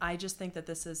I just think that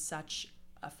this is such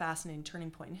a fascinating turning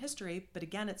point in history. But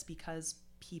again, it's because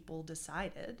people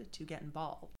decided to get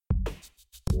involved.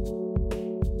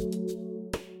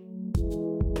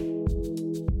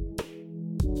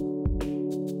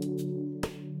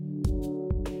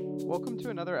 Welcome to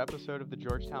another episode of the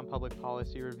Georgetown Public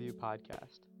Policy Review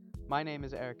podcast. My name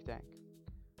is Eric Dank.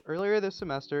 Earlier this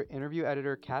semester, interview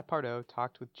editor Kat Pardo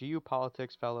talked with GU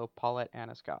Politics fellow Paulette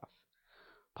Aniskoff.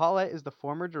 Paulette is the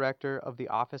former director of the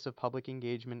Office of Public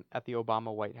Engagement at the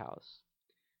Obama White House.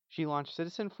 She launched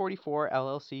Citizen 44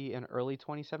 LLC in early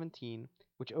 2017,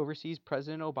 which oversees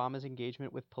President Obama's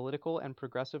engagement with political and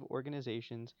progressive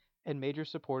organizations and major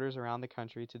supporters around the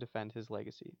country to defend his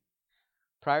legacy.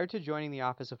 Prior to joining the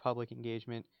Office of Public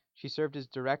Engagement, she served as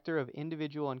Director of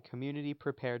Individual and Community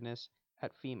Preparedness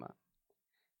at FEMA.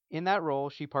 In that role,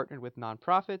 she partnered with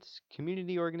nonprofits,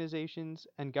 community organizations,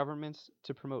 and governments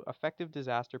to promote effective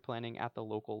disaster planning at the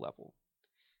local level.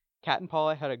 Kat and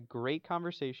Paula had a great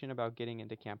conversation about getting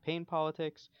into campaign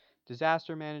politics,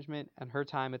 disaster management, and her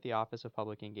time at the Office of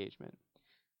Public Engagement.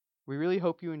 We really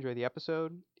hope you enjoy the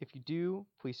episode. If you do,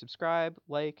 please subscribe,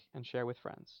 like, and share with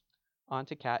friends. On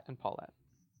to Kat and Paulette.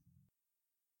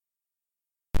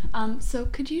 So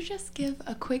could you just give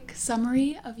a quick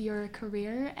summary of your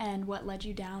career and what led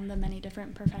you down the many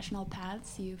different professional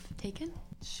paths you've taken?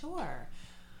 Sure.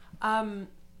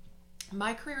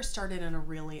 My career started in a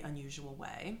really unusual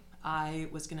way. I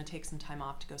was going to take some time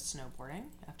off to go snowboarding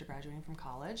after graduating from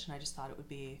college, and I just thought it would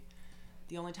be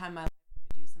the only time in my life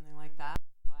I could do something like that.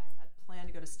 I had planned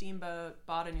to go to Steamboat,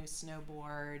 bought a new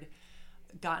snowboard,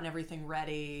 gotten everything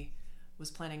ready, was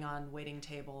planning on waiting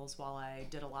tables while I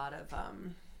did a lot of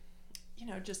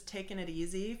just taking it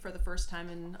easy for the first time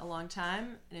in a long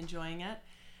time and enjoying it.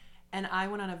 And I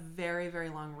went on a very, very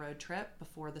long road trip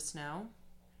before the snow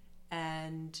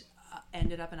and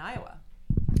ended up in Iowa.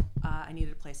 I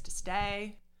needed a place to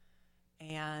stay,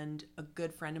 and a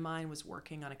good friend of mine was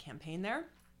working on a campaign there.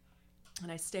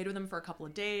 And I stayed with him for a couple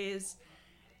of days,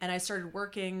 and I started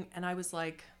working, and I was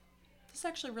like, this is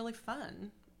actually really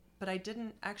fun. But I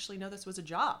didn't actually know this was a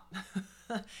job.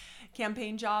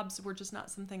 Campaign jobs were just not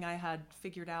something I had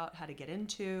figured out how to get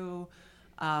into.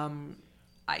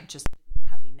 I just didn't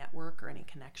have any network or any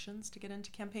connections to get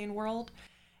into campaign world.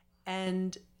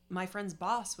 And my friend's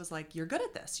boss was like, you're good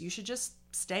at this. You should just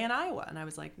stay in Iowa. And I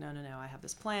was like, no, I have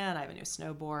this plan. I have a new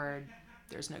snowboard.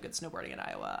 There's no good snowboarding in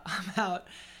Iowa. I'm out.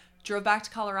 Drove back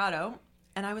to Colorado.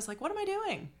 And I was like, what am I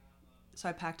doing? So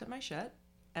I packed up my shit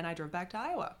and I drove back to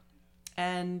Iowa.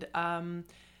 And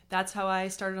that's how I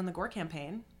started on the Gore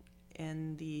campaign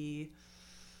in the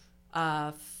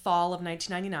fall of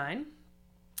 1999,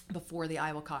 before the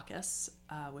Iowa caucus,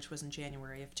 which was in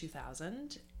January of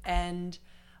 2000. And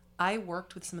I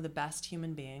worked with some of the best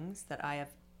human beings that I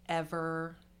have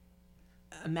ever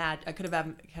could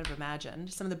have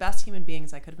imagined. Some of the best human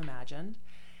beings I could have imagined.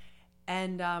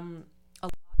 And a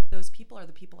lot of those people are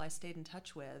the people I stayed in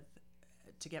touch with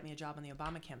to get me a job on the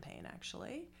Obama campaign,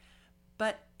 actually.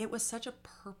 But it was such a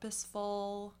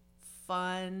purposeful,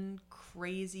 fun,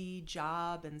 crazy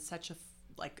job and such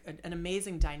an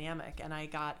amazing dynamic. And I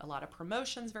got a lot of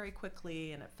promotions very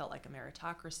quickly, and it felt like a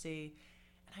meritocracy.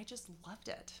 And I just loved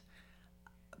it.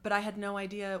 But I had no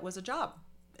idea it was a job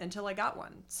until I got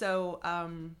one. So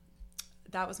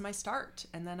that was my start.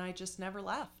 And then I just never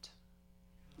left.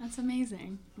 That's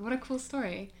amazing. What a cool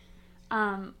story.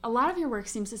 A lot of your work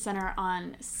seems to center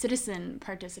on citizen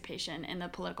participation in the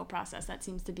political process. That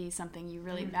seems to be something you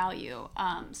really value.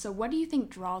 So what do you think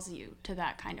draws you to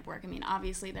that kind of work? I mean,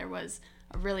 obviously there was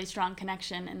a really strong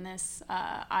connection in this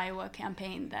Iowa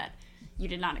campaign that you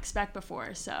did not expect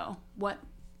before. So what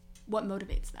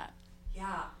motivates that?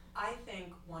 Yeah, I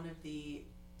think one of the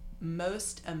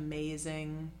most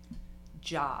amazing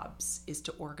jobs is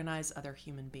to organize other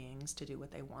human beings to do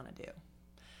what they want to do.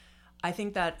 I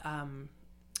think that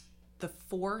the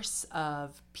force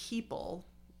of people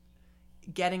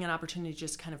getting an opportunity to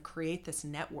just kind of create this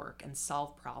network and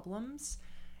solve problems,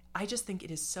 I just think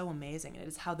it is so amazing. It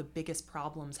is how the biggest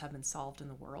problems have been solved in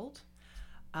the world.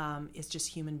 It's just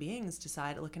human beings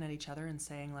looking at each other and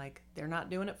saying, like, they're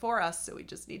not doing it for us, so we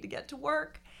just need to get to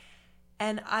work.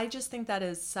 And I just think that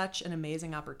is such an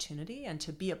amazing opportunity. And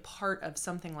to be a part of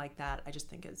something like that, I just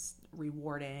think is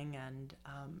rewarding and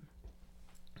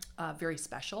very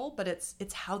special, but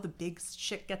it's how the big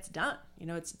shit gets done.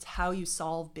 It's how you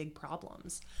solve big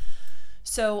problems.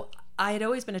 So I had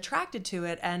always been attracted to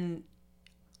it. And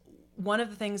one of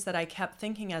the things that I kept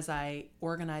thinking as I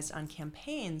organized on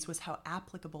campaigns was how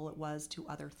applicable it was to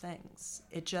other things.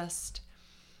 It just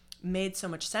made so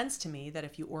much sense to me that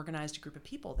if you organized a group of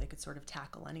people, they could sort of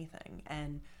tackle anything.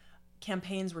 And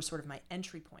campaigns were sort of my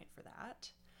entry point for that.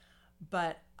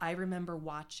 But I remember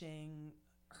watching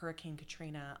Hurricane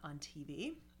Katrina on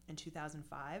TV in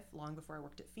 2005, long before I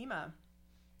worked at FEMA,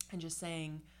 and just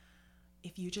saying,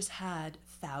 if you just had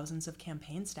thousands of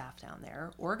campaign staff down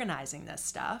there organizing this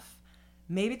stuff,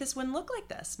 maybe this wouldn't look like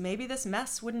this. Maybe this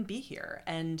mess wouldn't be here.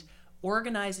 And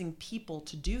organizing people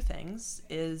to do things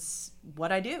is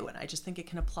what I do. And I just think it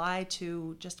can apply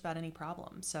to just about any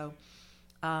problem. So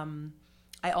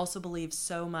I also believe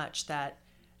so much that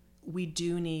we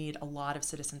do need a lot of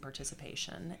citizen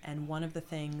participation. And one of the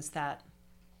things that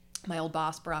my old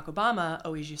boss, Barack Obama,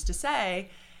 always used to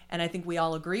say, and I think we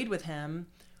all agreed with him,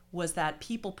 was that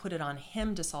people put it on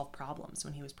him to solve problems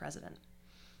when he was president.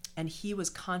 And he was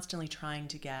constantly trying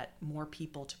to get more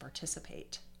people to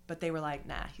participate. But they were like,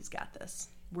 nah, he's got this.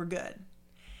 We're good.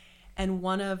 And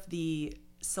one of the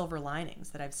silver linings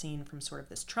that I've seen from sort of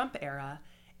this Trump era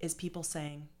is people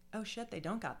saying, oh shit, they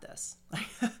don't got this.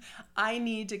 I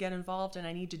need to get involved and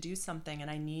I need to do something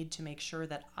and I need to make sure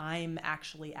that I'm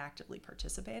actually actively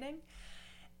participating.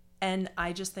 And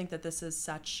I just think that this is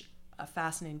such a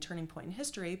fascinating turning point in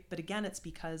history. But again, it's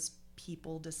because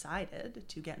people decided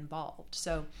to get involved.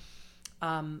 So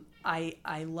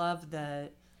I love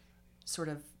the sort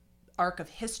of arc of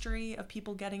history of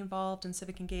people getting involved in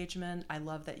civic engagement. I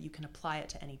love that you can apply it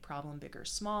to any problem, big or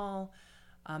small.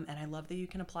 And I love that you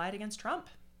can apply it against Trump,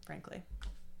 frankly.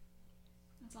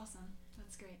 That's awesome.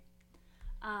 That's great.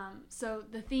 So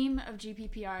the theme of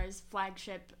GPPR's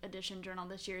flagship edition journal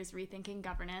this year is Rethinking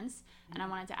Governance. And I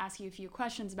wanted to ask you a few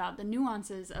questions about the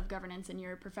nuances of governance in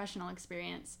your professional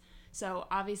experience. So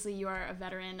obviously you are a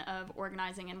veteran of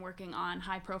organizing and working on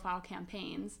high-profile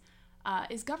campaigns.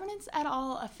 Is governance at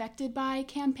all affected by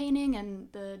campaigning and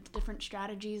the different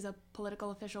strategies a political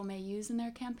official may use in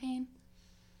their campaign?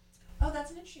 Oh,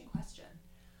 that's an interesting question.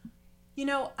 You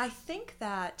know, I think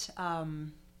that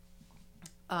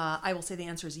I will say the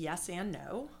answer is yes and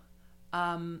no.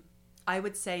 I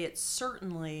would say it's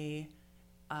certainly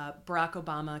Barack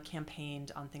Obama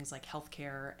campaigned on things like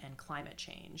healthcare and climate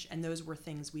change, and those were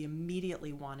things we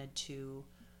immediately wanted to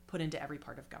put into every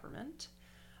part of government.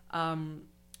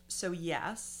 So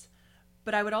yes,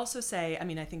 but I would also say, I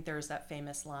mean, I think there's that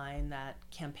famous line that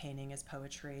campaigning is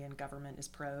poetry and government is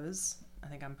prose. I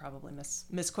think I'm probably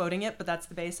misquoting it, but that's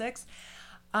the basics.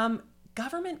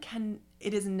 Government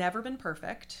it has never been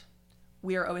perfect.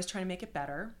 We are always trying to make it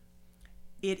better.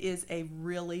 It is a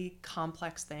really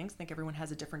complex thing. I think everyone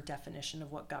has a different definition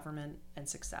of what government and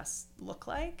success look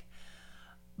like.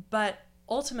 But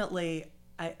ultimately,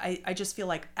 I just feel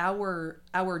like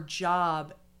our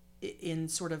job in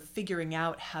sort of figuring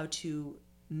out how to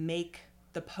make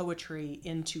the poetry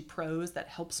into prose that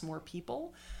helps more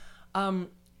people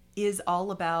is all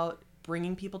about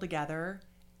bringing people together,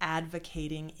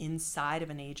 advocating inside of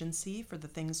an agency for the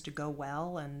things to go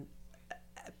well, and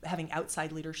having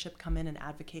outside leadership come in and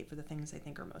advocate for the things they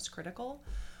think are most critical.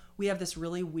 We have this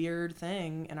really weird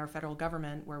thing in our federal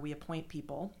government where we appoint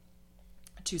people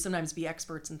to sometimes be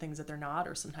experts in things that they're not,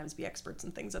 or sometimes be experts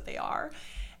in things that they are,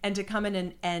 and to come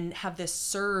in and have this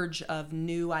surge of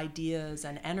new ideas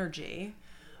and energy.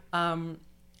 And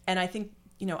I think,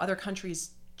 you know, other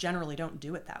countries generally don't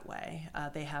do it that way.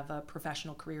 They have a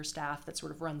professional career staff that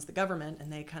sort of runs the government,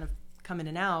 and they kind of come in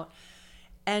and out.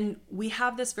 And we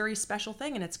have this very special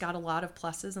thing, and it's got a lot of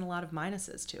pluses and a lot of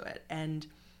minuses to it. And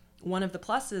one of the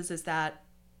pluses is that,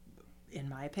 in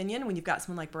my opinion, when you've got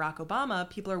someone like Barack Obama,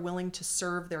 people are willing to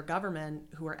serve their government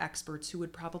who are experts who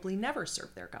would probably never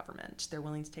serve their government. They're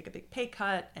willing to take a big pay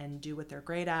cut and do what they're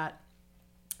great at.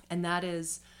 And that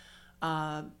is,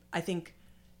 I think,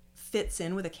 fits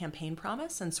in with a campaign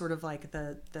promise and sort of like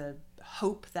the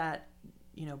hope that,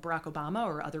 you know, Barack Obama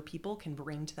or other people can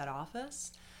bring to that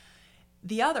office.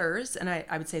 The others, and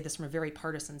I would say this from a very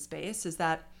partisan space, is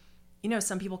that, you know,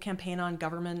 some people campaign on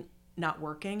government not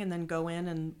working and then go in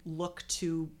and look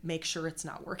to make sure it's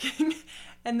not working.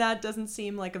 And that doesn't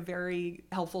seem like a very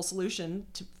helpful solution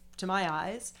to my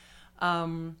eyes.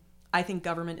 I think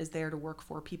government is there to work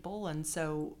for people. And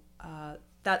so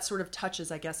that sort of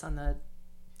touches, I guess, on the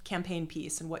campaign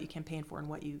piece and what you campaign for and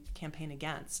what you campaign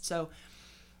against. So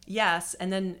yes,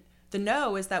 and then the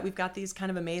no is that we've got these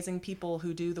kind of amazing people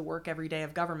who do the work every day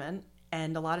of government.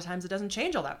 And a lot of times it doesn't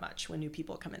change all that much when new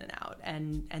people come in and out.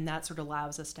 And that sort of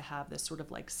allows us to have this sort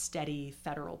of like steady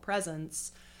federal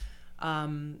presence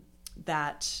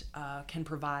that can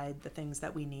provide the things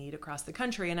that we need across the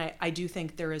country. And I do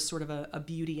think there is sort of a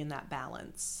beauty in that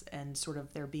balance and sort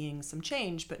of there being some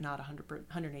change, but not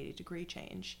 180 degree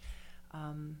change.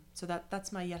 So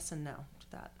that's my yes and no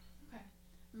to that. Okay.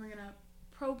 And we're going to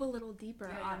probe a little deeper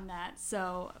on that.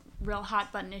 So, real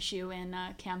hot button issue in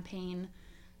campaign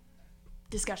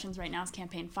discussions right now is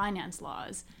campaign finance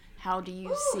laws. How do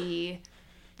you see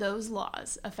those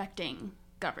laws affecting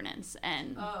governance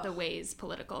and the ways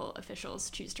political officials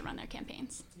choose to run their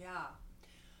campaigns? Yeah.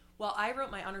 Well, I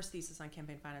wrote my honors thesis on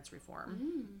campaign finance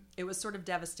reform. It was sort of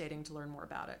devastating to learn more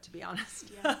about it, to be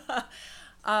honest. Yeah.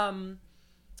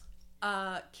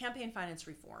 Campaign finance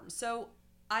reform. So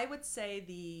I would say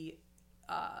the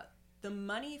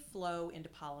money flow into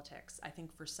politics, I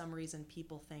think for some reason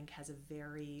people think has a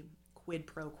very quid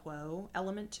pro quo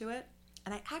element to it.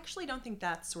 And I actually don't think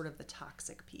that's sort of the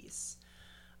toxic piece.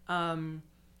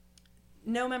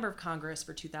 No member of Congress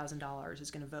for $2,000 is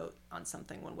going to vote on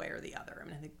something one way or the other. I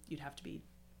mean, I think you'd have to be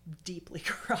deeply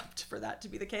corrupt for that to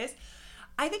be the case.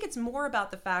 I think it's more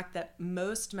about the fact that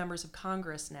most members of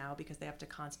Congress now, because they have to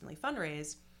constantly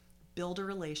fundraise, build a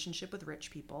relationship with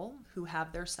rich people who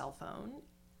have their cell phone,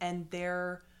 and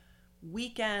their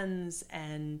weekends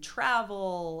and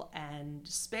travel and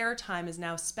spare time is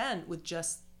now spent with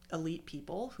just elite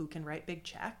people who can write big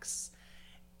checks.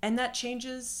 And that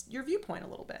changes your viewpoint a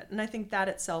little bit. And I think that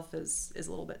itself is a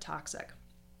little bit toxic.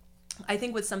 I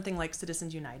think with something like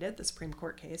Citizens United, the Supreme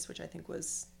Court case, which I think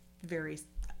was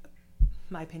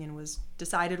my opinion was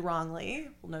decided wrongly,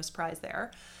 well, no surprise there,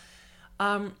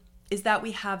 is that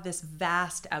we have this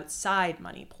vast outside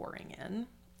money pouring in.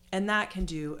 And that can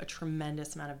do a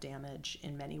tremendous amount of damage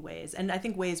in many ways. And I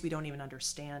think ways we don't even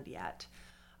understand yet.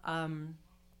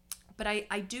 But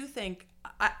I do think,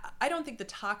 I don't think the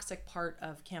toxic part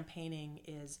of campaigning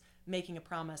is making a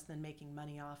promise and then making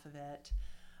money off of it.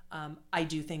 I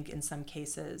do think in some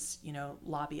cases,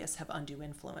 lobbyists have undue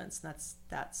influence. And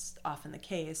that's often the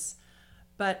case.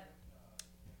 But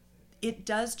it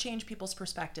does change people's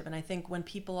perspective. And I think when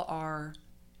people are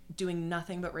doing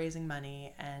nothing but raising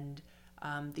money and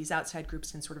these outside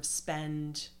groups can sort of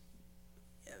spend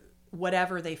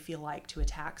whatever they feel like to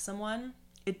attack someone,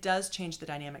 it does change the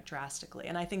dynamic drastically.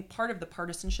 And I think part of the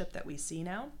partisanship that we see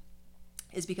now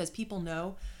is because people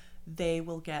know they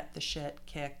will get the shit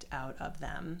kicked out of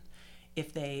them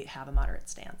if they have a moderate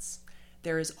stance.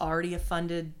 There is already a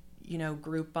funded,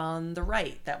 group on the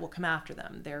right that will come after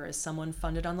them. There is someone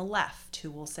funded on the left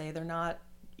who will say they're not,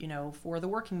 for the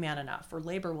working man enough, or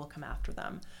labor will come after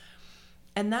them.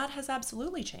 And that has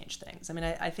absolutely changed things. I mean,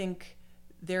 I think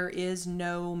there is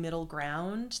no middle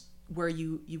ground where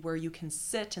you can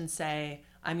sit and say,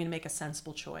 I'm going to make a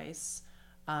sensible choice,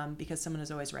 because someone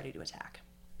is always ready to attack.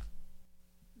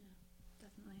 Yeah,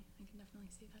 definitely. I can definitely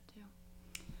see that too.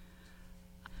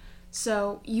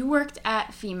 So you worked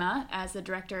at FEMA as the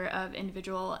Director of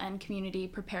Individual and Community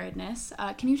Preparedness.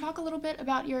 Can you talk a little bit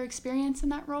about your experience in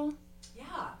that role?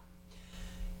 Yeah.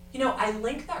 I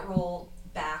link that role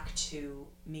back to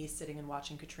me sitting and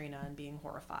watching Katrina and being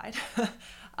horrified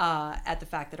at the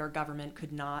fact that our government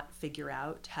could not figure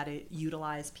out how to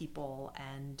utilize people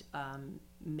and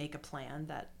make a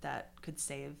plan that could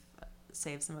save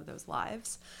some of those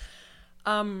lives.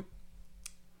 I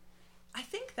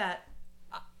think that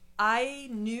I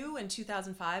knew in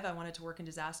 2005 I wanted to work in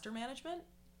disaster management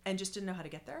and just didn't know how to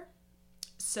get there.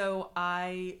 So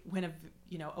I went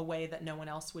a way that no one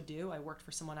else would do. I worked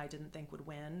for someone I didn't think would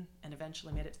win and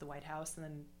eventually made it to the White House and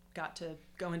then got to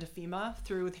go into FEMA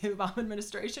through the Obama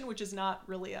administration, which is not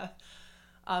really a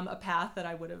path that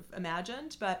I would have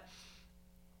imagined. But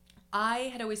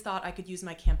I had always thought I could use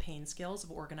my campaign skills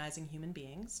of organizing human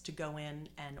beings to go in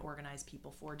and organize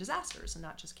people for disasters and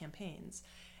not just campaigns.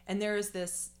 And there is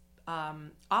this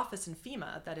office in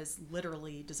FEMA that is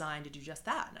literally designed to do just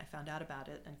that. And I found out about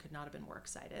it and could not have been more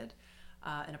excited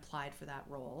and applied for that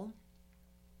role.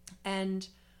 And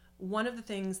one of the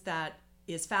things that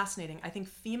is fascinating, I think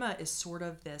FEMA is sort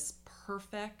of this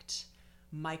perfect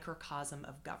microcosm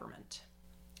of government.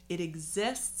 It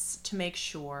exists to make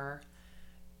sure,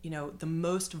 the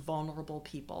most vulnerable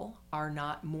people are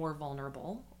not more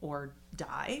vulnerable or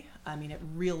die. I mean, it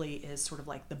really is sort of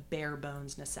like the bare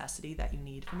bones necessity that you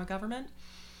need from a government.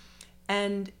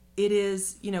 And it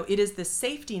is this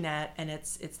safety net, and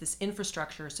it's this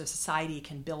infrastructure so society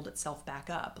can build itself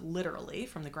back up, literally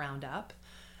from the ground up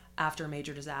after a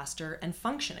major disaster and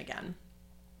function again.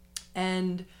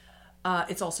 And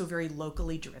it's also very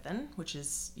locally driven, which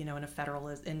is,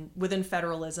 within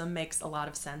federalism makes a lot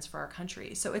of sense for our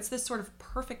country. So it's this sort of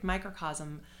perfect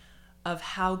microcosm of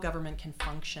how government can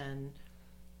function,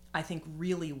 I think,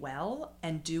 really well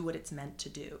and do what it's meant to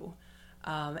do.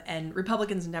 And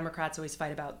Republicans and Democrats always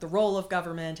fight about the role of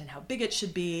government and how big it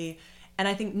should be. And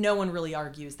I think no one really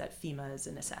argues that FEMA is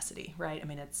a necessity, right? I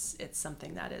mean, it's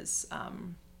something that is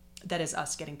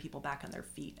us getting people back on their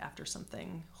feet after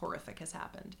something horrific has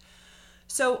happened.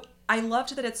 So I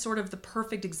loved that it's sort of the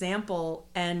perfect example,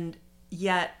 and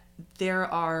yet there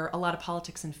are a lot of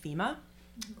politics in FEMA,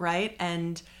 right?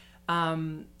 And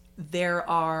there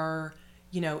are,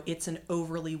 it's an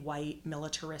overly white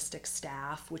militaristic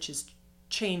staff, which has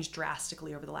changed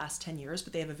drastically over the last 10 years,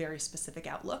 but they have a very specific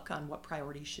outlook on what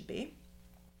priorities should be.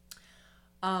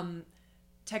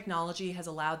 Technology has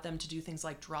allowed them to do things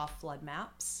like draw flood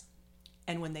maps.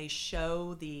 And when they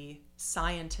show the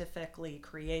scientifically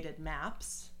created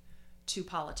maps to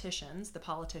politicians, the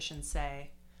politicians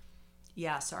say,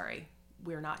 yeah, sorry,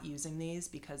 we're not using these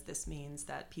because this means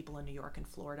that people in New York and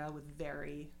Florida with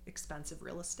very expensive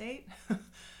real estate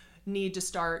need to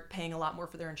start paying a lot more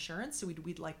for their insurance, so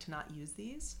we'd like to not use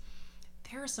these.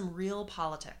 There are some real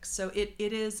politics. So it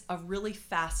is a really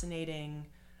fascinating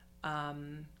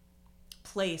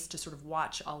place to sort of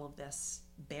watch all of this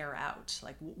bear out.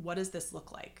 Like, what does this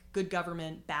look like? Good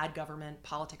government, bad government,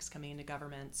 politics coming into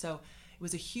government. So it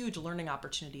was a huge learning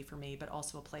opportunity for me, but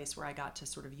also a place where I got to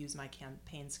sort of use my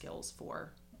campaign skills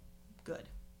for good.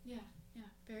 Yeah,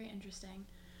 very interesting.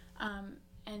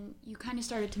 And you kind of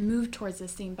started to move towards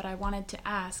this theme, but I wanted to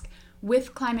ask,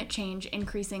 with climate change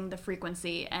increasing the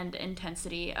frequency and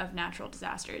intensity of natural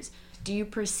disasters, do you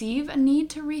perceive a need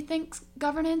to rethink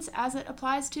governance as it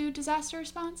applies to disaster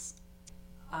response?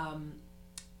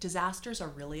 Disasters are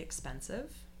really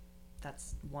expensive.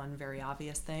 That's one very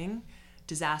obvious thing.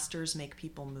 Disasters make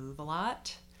people move a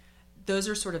lot. Those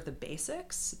are sort of the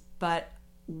basics. But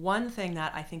one thing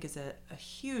that I think is a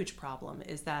huge problem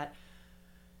is that,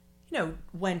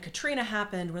 when Katrina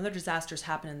happened, when other disasters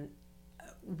happened,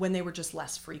 when they were just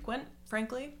less frequent,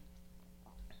 frankly,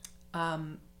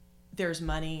 there's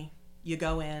money, you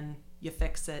go in, you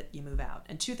fix it, you move out.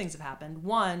 And two things have happened.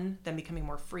 One, them becoming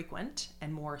more frequent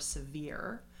and more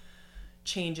severe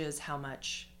changes how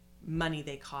much money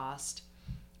they cost.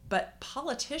 But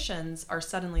politicians are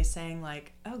suddenly saying,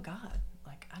 like, oh God,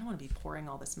 like, I don't want to be pouring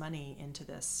all this money into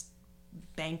this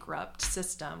bankrupt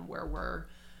system where we're,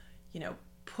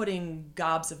 putting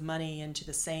gobs of money into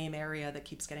the same area that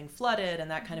keeps getting flooded and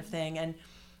that kind of thing. And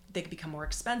they become more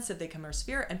expensive, they become more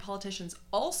severe. And politicians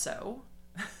also,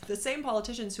 the same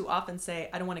politicians who often say,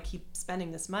 I don't want to keep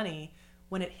spending this money,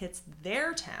 when it hits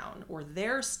their town or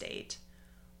their state,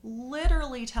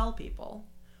 literally tell people,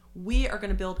 we are going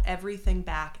to build everything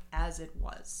back as it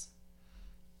was.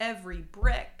 Every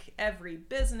brick, every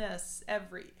business,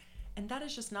 and that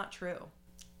is just not true.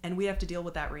 And we have to deal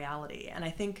with that reality. And I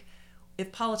think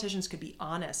if politicians could be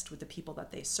honest with the people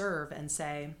that they serve and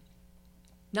say,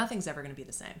 nothing's ever going to be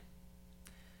the same.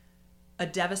 A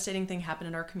devastating thing happened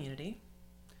in our community.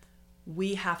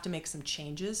 We have to make some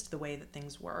changes to the way that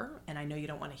things were. And I know you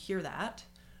don't want to hear that,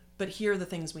 but here are the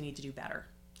things we need to do better.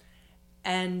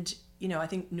 And, I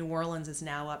think New Orleans is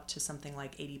now up to something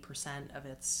like 80% of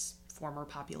its former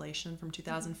population from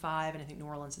 2005. And I think New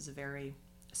Orleans is a very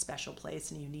special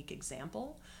place and a unique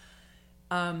example.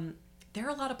 There are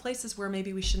a lot of places where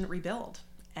maybe we shouldn't rebuild.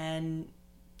 And,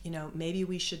 maybe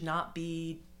we should not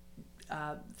be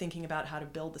thinking about how to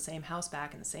build the same house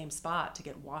back in the same spot to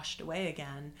get washed away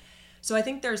again. So I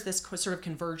think there's this sort of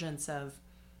convergence of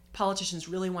politicians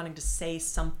really wanting to say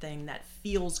something that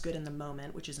feels good in the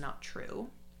moment, which is not true,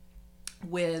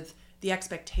 with the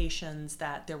expectations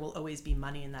that there will always be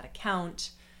money in that account,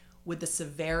 with the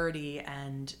severity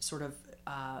and sort of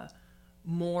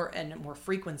more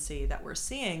frequency that we're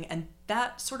seeing. And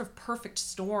that sort of perfect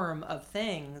storm of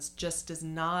things just does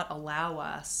not allow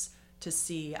us to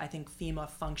see, I think, FEMA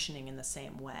functioning in the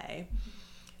same way.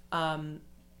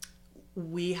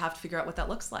 We have to figure out what that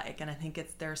looks like. And I think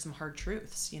there are some hard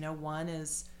truths. One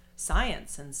is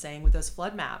science and saying with those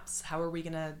flood maps, how are we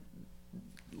going to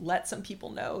let some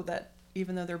people know that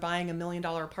even though they're buying $1 million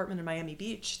apartment in Miami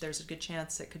Beach, there's a good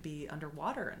chance it could be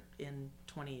underwater in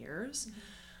 20 years.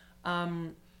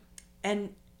 And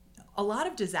a lot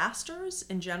of disasters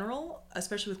in general,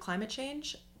 especially with climate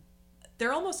change,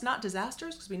 they're almost not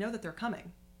disasters because we know that they're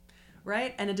coming,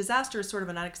 right? And a disaster is sort of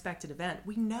an unexpected event.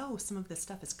 We know some of this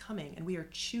stuff is coming and we are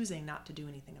choosing not to do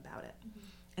anything about it.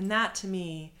 And that to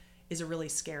me is a really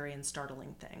scary and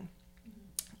startling thing.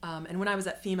 And when I was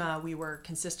at FEMA, we were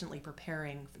consistently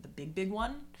preparing for the big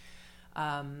one.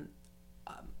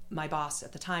 My boss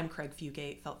at the time, Craig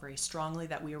Fugate, felt very strongly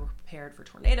that we were prepared for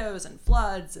tornadoes and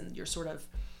floods and your sort of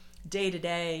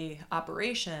day-to-day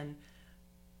operation.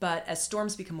 But as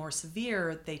storms become more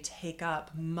severe, they take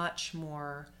up much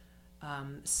more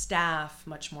staff,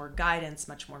 much more guidance,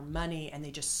 much more money, and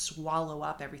they just swallow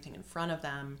up everything in front of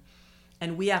them.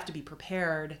 And we have to be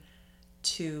prepared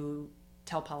to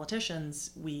tell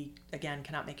politicians, we, again,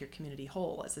 cannot make your community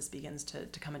whole as this begins to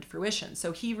come into fruition.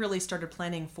 So he really started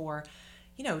planning for,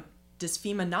 does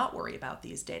FEMA not worry about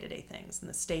these day-to-day things? And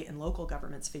the state and local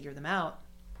governments figure them out.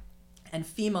 And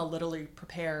FEMA literally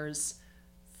prepares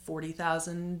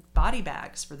 40,000 body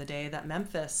bags for the day that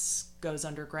Memphis goes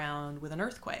underground with an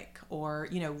earthquake, or,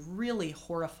 really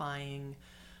horrifying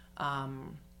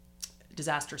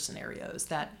disaster scenarios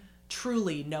that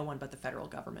truly no one but the federal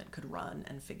government could run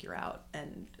and figure out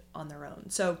and on their own.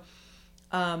 So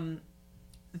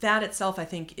that itself, I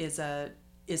think, is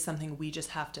something we just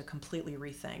have to completely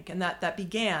rethink. And that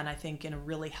began, I think, in a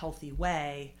really healthy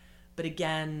way. But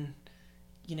again,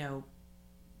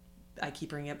 I keep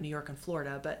bringing up New York and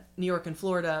Florida, but New York and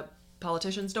Florida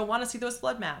politicians don't want to see those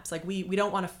flood maps. Like we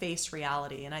don't want to face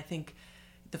reality. And I think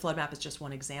the flood map is just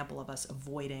one example of us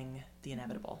avoiding the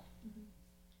inevitable.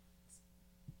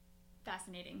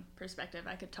 Fascinating perspective.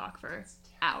 I could talk for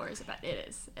hours about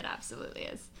it. It absolutely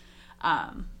is.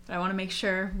 But I want to make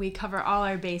sure we cover all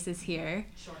our bases here.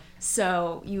 Sure.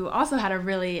 So you also had a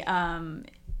really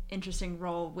interesting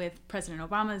role with President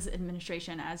Obama's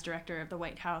administration as director of the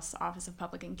White House Office of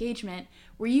Public Engagement.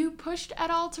 Were you pushed at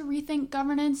all to rethink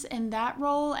governance in that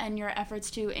role and your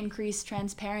efforts to increase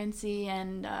transparency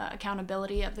and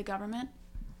accountability of the government?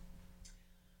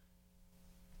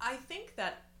 I think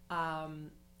that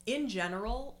in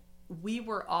general, we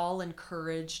were all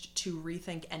encouraged to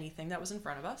rethink anything that was in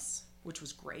front of us, which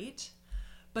was great.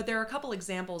 But there are a couple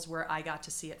examples where I got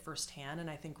to see it firsthand, and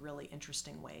I think really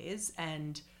interesting ways.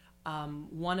 And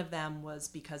one of them was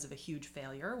because of a huge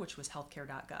failure, which was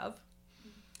healthcare.gov.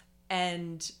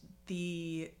 And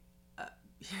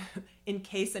in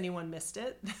case anyone missed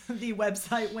it, the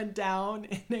website went down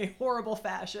in a horrible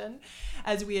fashion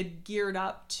as we had geared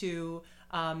up to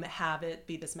have it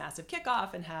be this massive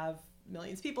kickoff and have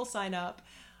millions of people sign up.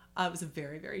 It was a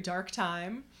very, very dark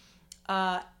time.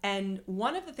 And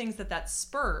one of the things that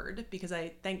spurred, because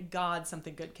I thank God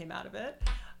something good came out of it,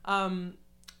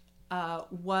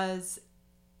 was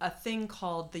a thing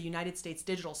called the United States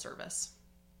Digital Service.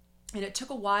 And it took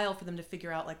a while for them to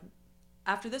figure out, like,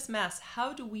 after this mess,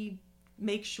 how do we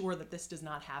make sure that this does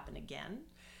not happen again?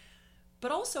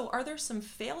 But also, are there some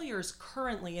failures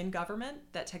currently in government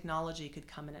that technology could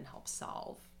come in and help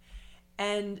solve?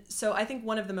 And so I think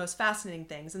one of the most fascinating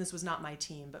things, and this was not my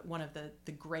team, but one of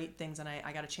the great things, and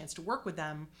I got a chance to work with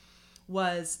them,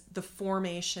 was the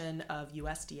formation of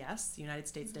USDS, the United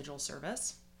States Digital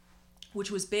Service, which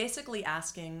was basically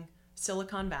asking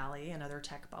Silicon Valley and other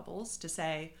tech bubbles to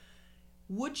say,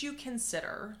 would you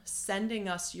consider sending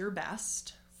us your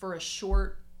best for a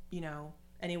short,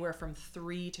 anywhere from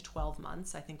 3 to 12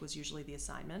 months, I think was usually the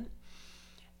assignment,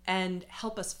 and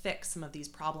help us fix some of these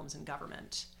problems in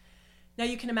government. Now,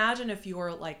 you can imagine if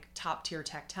you're like top tier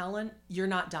tech talent, you're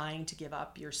not dying to give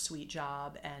up your sweet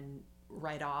job and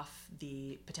write off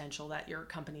the potential that your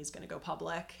company is going to go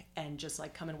public and just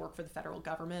like come and work for the federal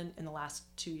government. In the last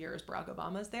 2 years, Barack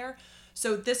Obama's there.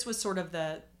 So this was sort of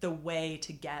the way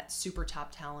to get super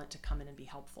top talent to come in and be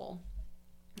helpful.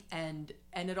 And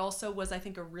it also was, I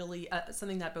think, a really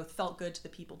something that both felt good to the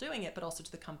people doing it, but also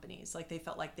to the companies. Like they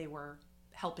felt like they were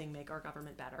helping make our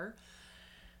government better.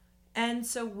 And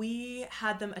so we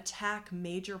had them attack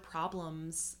major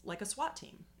problems like a SWAT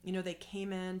team. They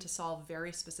came in to solve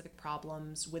very specific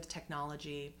problems with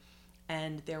technology.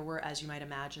 And there were, as you might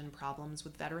imagine, problems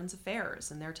with Veterans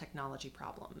Affairs and their technology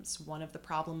problems. One of the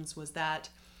problems was that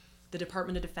the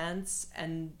Department of Defense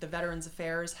and the Veterans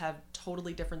Affairs have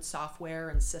totally different software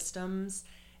and systems.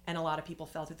 And a lot of people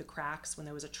fell through the cracks when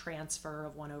there was a transfer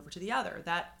of one over to the other.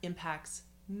 That impacts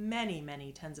many,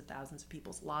 many tens of thousands of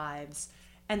people's lives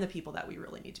and the people that we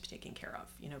really need to be taking care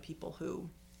of, people who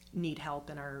need help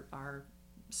and are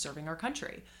serving our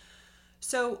country.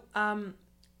 So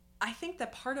I think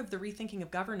that part of the rethinking of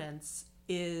governance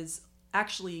is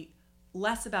actually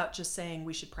less about just saying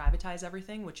we should privatize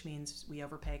everything, which means we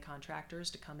overpay contractors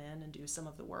to come in and do some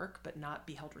of the work but not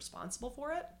be held responsible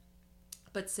for it,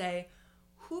 but say,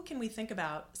 who can we think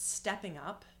about stepping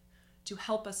up to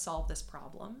help us solve this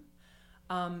problem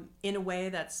in a way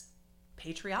that's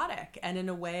patriotic and in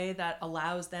a way that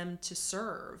allows them to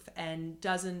serve and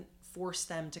doesn't force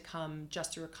them to come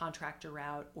just through a contractor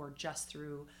route or just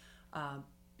through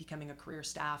becoming a career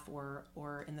staff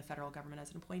or in the federal government as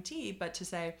an appointee, but to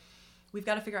say, we've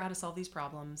got to figure out how to solve these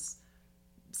problems.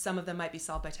 Some of them might be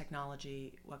solved by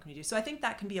technology. What can we do? So I think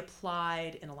that can be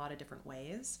applied in a lot of different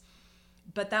ways.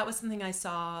 But that was something I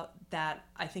saw that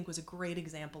I think was a great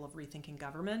example of rethinking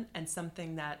government, and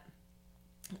something that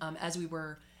as we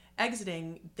were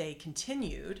exiting, they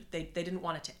continued. They didn't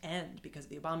want it to end because of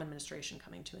the Obama administration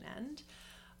coming to an end.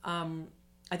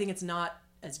 I think it's not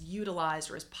as utilized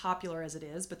or as popular as it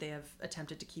is, but they have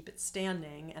attempted to keep it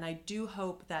standing. And I do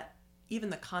hope that even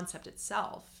the concept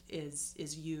itself is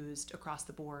used across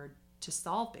the board to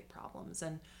solve big problems.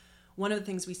 And one of the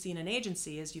things we see in an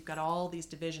agency is you've got all these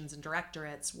divisions and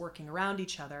directorates working around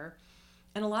each other.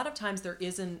 And a lot of times there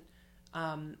isn't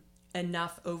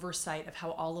enough oversight of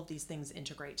how all of these things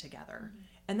integrate together. Mm-hmm.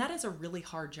 And that is a really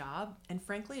hard job, and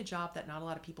frankly, a job that not a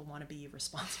lot of people want to be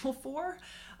responsible for.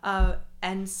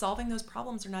 And solving those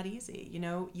problems are not easy. You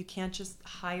know, you can't just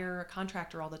hire a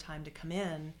contractor all the time to come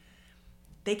in.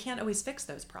 They can't always fix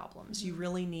those problems. Mm-hmm. You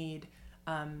really need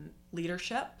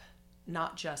leadership,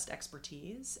 not just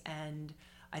expertise. And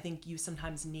I think you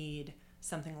sometimes need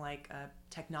something like a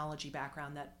technology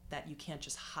background that you can't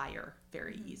just hire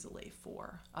very mm-hmm. easily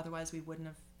for. Otherwise, we wouldn't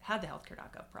have had the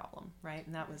healthcare.gov problem, right?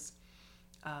 And that was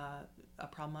a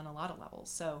problem on a lot of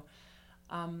levels. So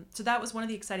that was one of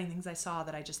the exciting things I saw,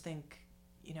 that I just think,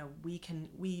 you know,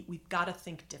 we've got to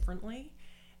think differently.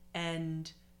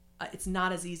 And it's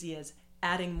not as easy as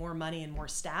adding more money and more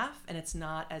staff, and it's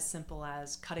not as simple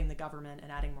as cutting the government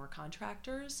and adding more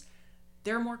contractors.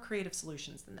 There are more creative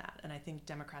solutions than that. And I think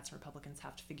Democrats and Republicans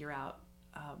have to figure out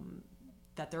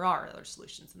that there are other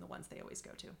solutions than the ones they always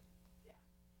go to. Yeah.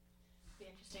 It'll be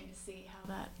interesting to see how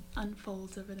that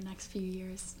unfolds over the next few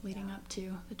years leading up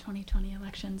to the 2020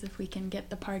 elections, if we can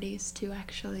get the parties to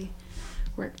actually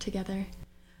work together.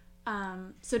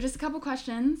 So just a couple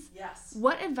questions. Yes.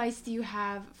 What advice do you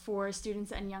have for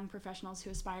students and young professionals who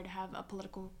aspire to have a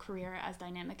political career as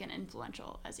dynamic and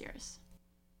influential as yours?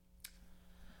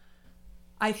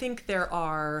 I think there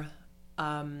are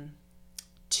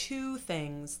two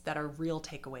things that are real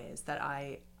takeaways that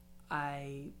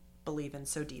I believe in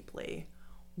so deeply.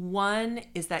 One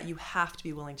is that you have to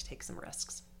be willing to take some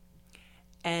risks.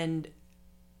 And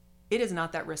it is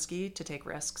not that risky to take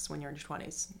risks when you're in your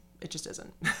 20s. It just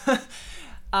isn't.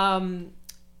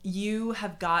 You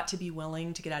have got to be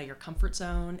willing to get out of your comfort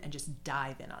zone and just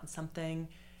dive in on something.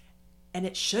 And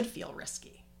it should feel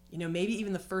risky. You know, maybe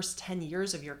even the first 10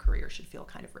 years of your career should feel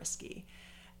kind of risky.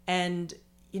 And,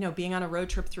 you know, being on a road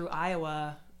trip through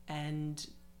Iowa and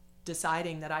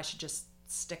deciding that I should just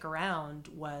stick around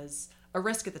was a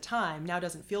risk at the time. Now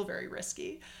doesn't feel very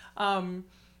risky.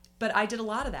 But I did a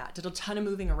lot of that, did a ton of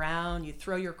moving around. You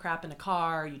throw your crap in a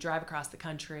car, you drive across the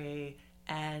country,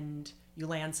 and you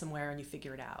land somewhere and you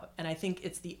figure it out. And I think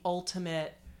it's the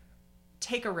ultimate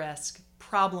take a risk,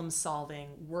 problem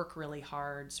solving, work really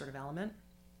hard sort of element.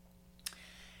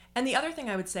 And the other thing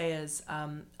I would say is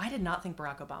I did not think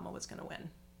Barack Obama was going to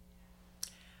win.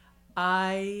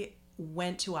 I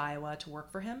went to Iowa to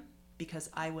work for him because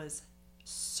I was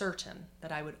certain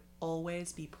that I would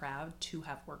always be proud to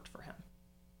have worked for him.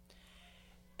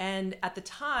 And at the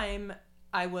time,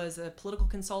 I was a political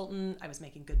consultant. I was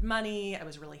making good money. I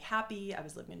was really happy. I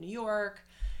was living in New York.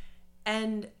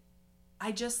 And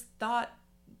I just thought,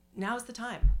 now's the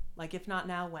time. Like, if not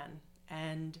now, when?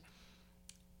 And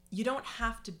you don't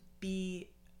have to be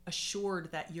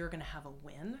assured that you're going to have a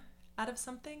win out of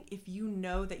something if you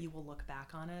know that you will look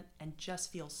back on it and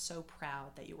just feel so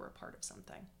proud that you were a part of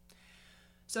something.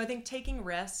 So I think taking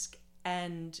risk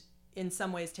and in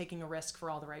some ways taking a risk for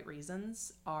all the right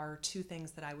reasons are two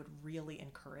things that I would really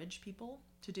encourage people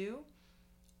to do.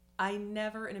 I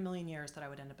never in a million years thought I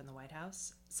would end up in the White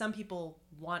House. Some people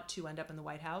want to end up in the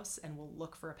White House and will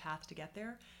look for a path to get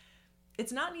there.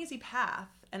 It's not an easy path,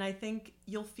 and I think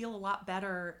you'll feel a lot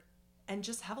better and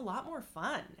just have a lot more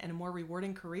fun and a more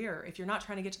rewarding career if you're not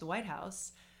trying to get to the White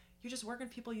House. You're just working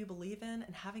with people you believe in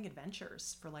and having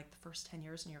adventures for like the first 10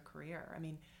 years in your career. I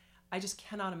mean, I just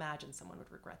cannot imagine someone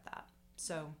would regret that.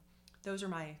 So those are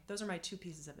my two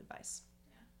pieces of advice.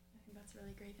 Yeah, I think that's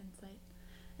really great insight.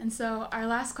 And so our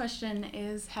last question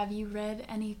is, have you read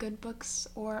any good books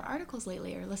or articles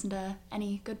lately, or listened to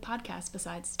any good podcasts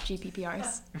besides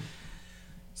GPPRs?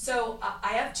 So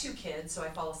I have two kids, so I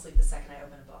fall asleep the second I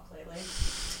open a book lately.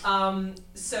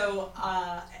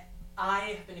 I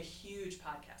have been a huge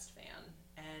podcast fan.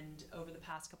 And over the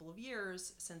past couple of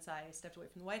years, since I stepped away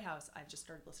from the White House, I've just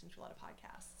started listening to a lot of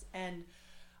podcasts. And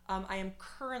I am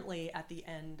currently at the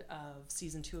end of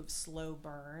season 2 of Slow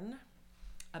Burn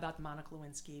about the Monica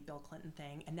Lewinsky, Bill Clinton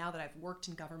thing. And now that I've worked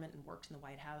in government and worked in the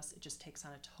White House, it just takes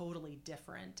on a totally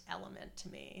different element to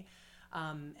me.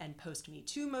 And post-Me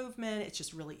Too movement, it's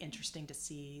just really interesting to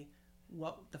see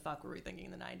what the fuck were we thinking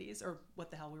in the 90s? Or what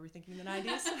the hell were we thinking in the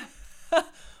 90s?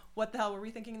 What the hell were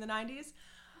we thinking in the 90s?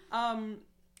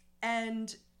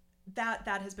 And that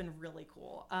has been really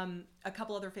cool. A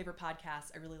couple other favorite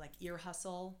podcasts. I really like Ear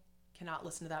Hustle. Cannot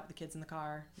listen to that with the kids in the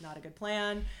car. Not a good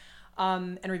plan.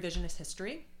 And Revisionist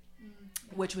History,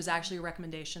 which was actually a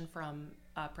recommendation from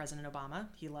President Obama.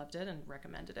 He loved it and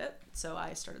recommended it. So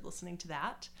I started listening to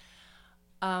that.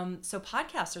 So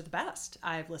podcasts are the best.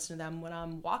 I've listened to them when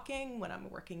I'm walking, when I'm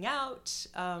working out.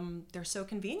 They're so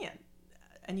convenient,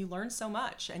 and you learn so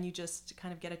much, and you just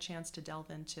kind of get a chance to delve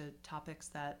into topics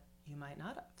that you might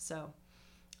not have. So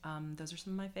those are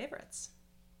some of my favorites.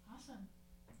 Awesome.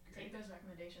 Take those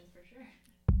recommendations for sure.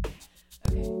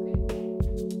 Okay, great.